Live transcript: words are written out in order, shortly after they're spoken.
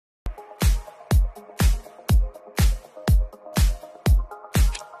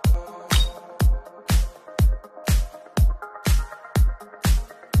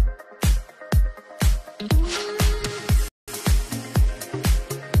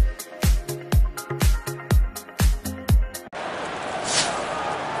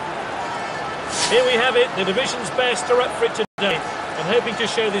Here we have it, the division's best are up for it today and hoping to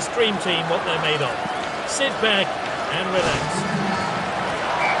show this dream team what they're made of. Sit back and relax.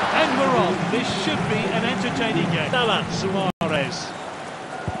 And we're on. This should be an entertaining game. Salah. Suarez.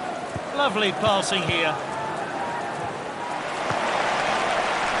 Lovely passing here.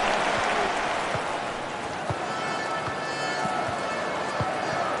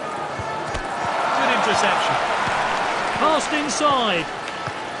 Good interception. Passed inside.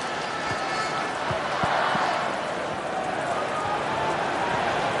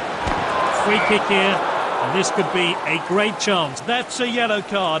 Free kick here, and this could be a great chance. That's a yellow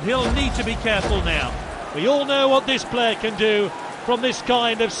card. He'll need to be careful now. We all know what this player can do from this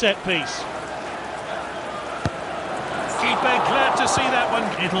kind of set piece. Keeper, glad to see that one.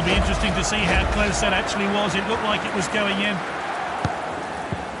 It'll be interesting to see how close that actually was. It looked like it was going in.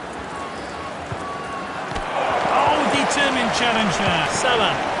 Oh, determined challenge there.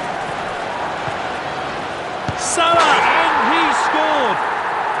 Salah. Salah, and he scored.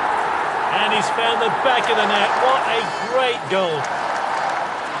 And he's found the back of the net. What a great goal.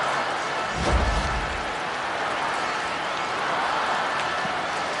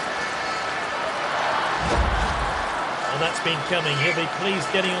 Well, that's been coming. He'll be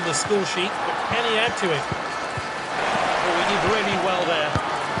pleased getting on the score sheet, but can he add to it? Oh, he did really well there.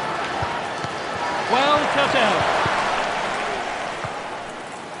 Well cut out.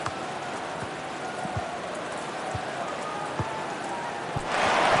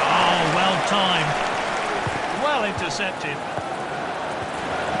 Time. Well intercepted.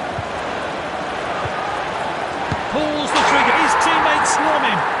 Pulls the trigger. His teammates swarm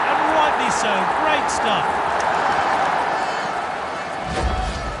him, and rightly so. Great stuff.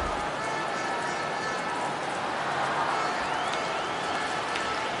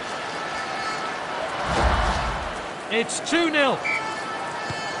 It's 2-0.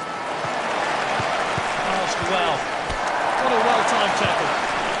 Passed well. What a well-timed tackle.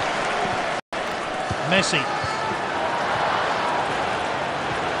 Messi.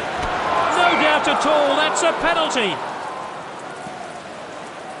 No doubt at all, that's a penalty.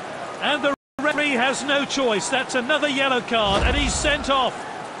 And the referee has no choice. That's another yellow card, and he's sent off.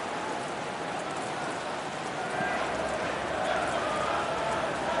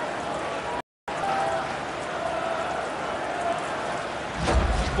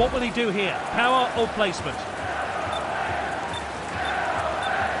 What will he do here? Power or placement?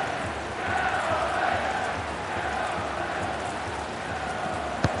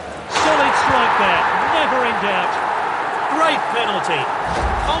 Never in doubt. Great penalty.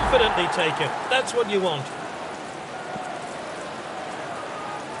 Confidently taken. That's what you want.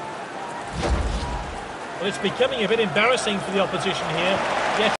 Well, it's becoming a bit embarrassing for the opposition here.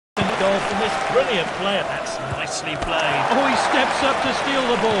 Yet another goal from this brilliant player. That's nicely played. Oh, he steps up to steal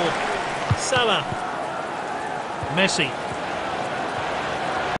the ball. Salah. Messi.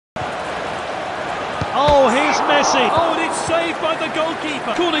 Oh, here's Messi. Oh, and it's saved by the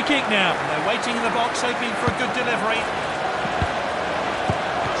goalkeeper. Corner kick now. They're waiting in the box, hoping for a good delivery.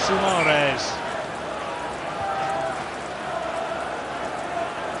 Suarez.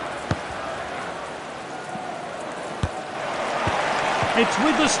 It's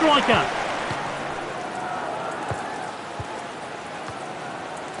with the striker.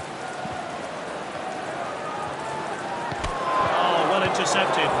 Oh, well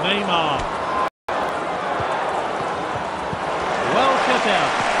intercepted. Neymar. Well cut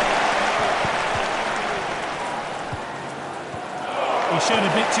out. He showed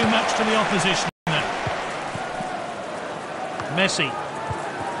a bit too much to the opposition there. Messi.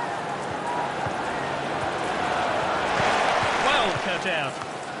 Well cut out.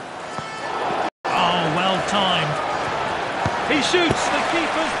 Oh, well timed. He shoots. The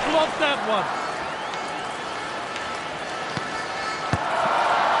keeper's blocked that one.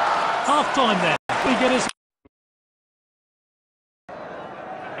 Half time there. We get his.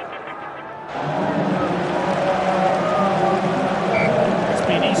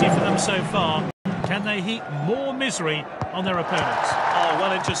 Easy for them so far. Can they heap more misery on their opponents? Oh,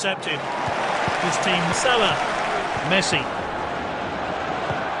 well intercepted. This team, Salah. Messi.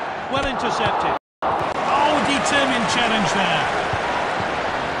 Well intercepted. Oh, determined challenge there.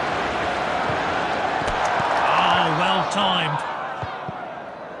 Oh, well timed.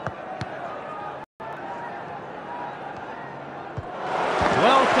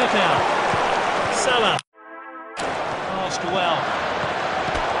 Well cut out. Salah. Passed well.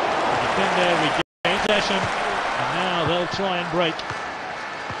 Defender regained possession, and now they'll try and break.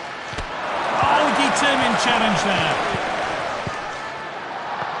 Oh, determined challenge there.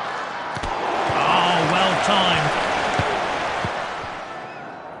 Oh, well timed.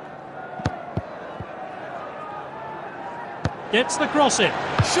 Gets the cross in.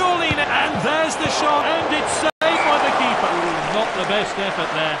 Surely, and there's the shot, and it's saved by the keeper. Ooh, not the best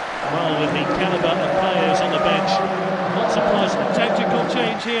effort there. Well, with the calibre of players on the bench, not surprised at the tactical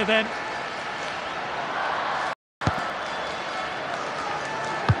change here then.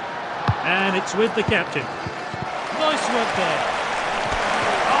 And it's with the captain. Nice work there.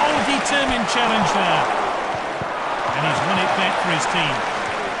 Oh, determined challenge there. And he's won it back for his team.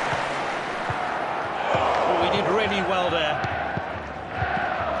 Oh, he did really well there.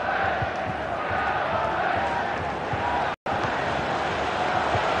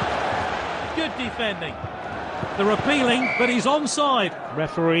 Good defending. They're appealing, but he's onside.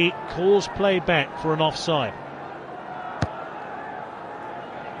 Referee calls play back for an offside.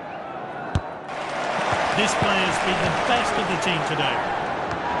 This player's been the best of the team today.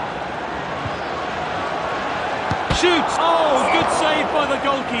 Shoots! Oh, good save by the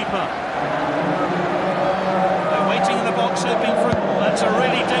goalkeeper. They're waiting in the box hoping for... That's a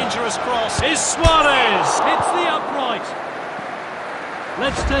really dangerous cross. Is Suarez! Hits the upright.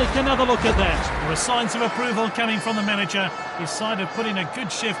 Let's take another look at that. There were signs of approval coming from the manager. His side have put in a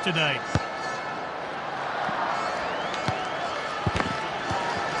good shift today.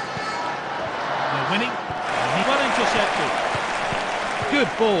 They're winning. Well intercepted. Good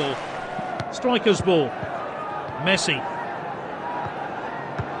ball. Striker's ball. Messi.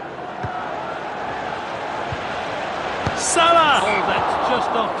 Salah! Oh, that's just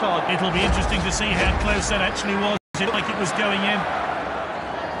off target. It'll be interesting to see how close that actually was. It looked like it was going in.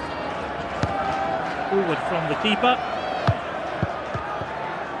 Forward from the keeper.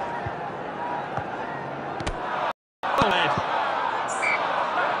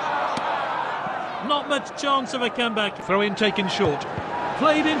 Not much chance of a comeback. Throw in taken short.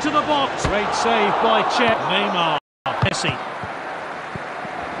 Played into the box. Great save by Chet. Neymar. Messi.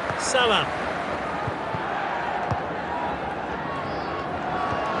 Salah.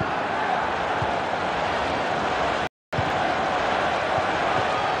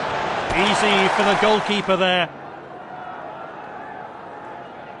 Easy for the goalkeeper there.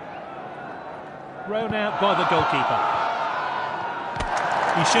 Thrown out by the goalkeeper.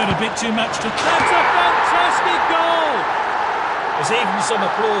 He showed a bit too much to... That's a fantastic goal! There's even some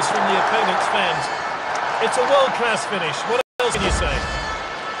applause from the opponent's fans. It's a world-class finish. What else can you say?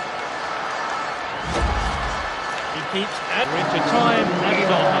 He keeps into time, added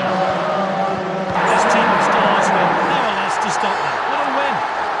on now. This team of stars will powerless to stop them. What a win!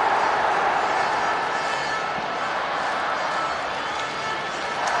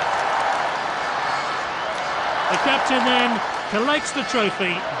 The captain then collects the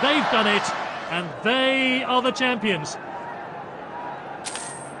trophy. They've done it, and they are the champions.